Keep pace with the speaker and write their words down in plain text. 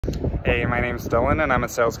Hey, my name's Dylan and I'm a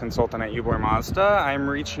sales consultant at Mazda. I'm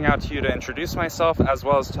reaching out to you to introduce myself as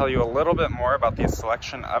well as tell you a little bit more about the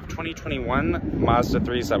selection of 2021 Mazda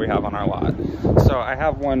 3s that we have on our lot. So I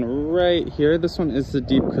have one right here. This one is the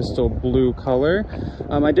deep crystal blue color.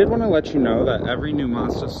 I did want to let you know that every new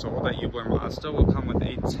Mazda sold at Mazda will come with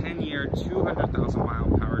a 10-year, 200,000 mile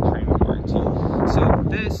powertrain warranty. So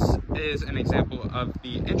this is an example of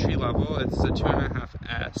the entry level. It's the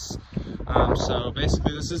 2.5S. So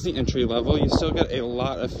basically this is the entry level. You still get a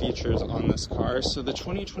lot of features on this car. So the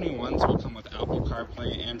 2021s will come with Apple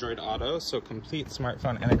CarPlay, Android Auto, so complete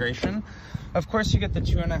smartphone integration. Of course, you get the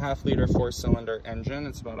 2.5-liter 4-cylinder engine.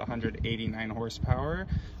 It's about 189 horsepower.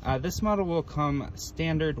 This model will come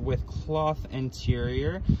standard with cloth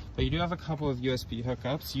interior, but you do have a couple of USB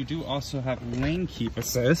hookups. You do also have lane keep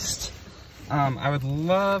assist. I would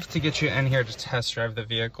love to get you in here to test drive the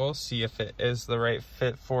vehicle, see if it is the right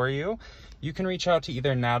fit for you. You can reach out to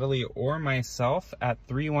either Natalie or myself at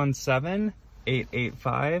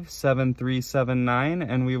 317-885-7379,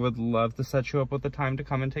 and we would love to set you up with the time to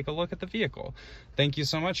come and take a look at the vehicle. Thank you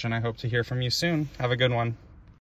so much, and I hope to hear from you soon. Have a good one.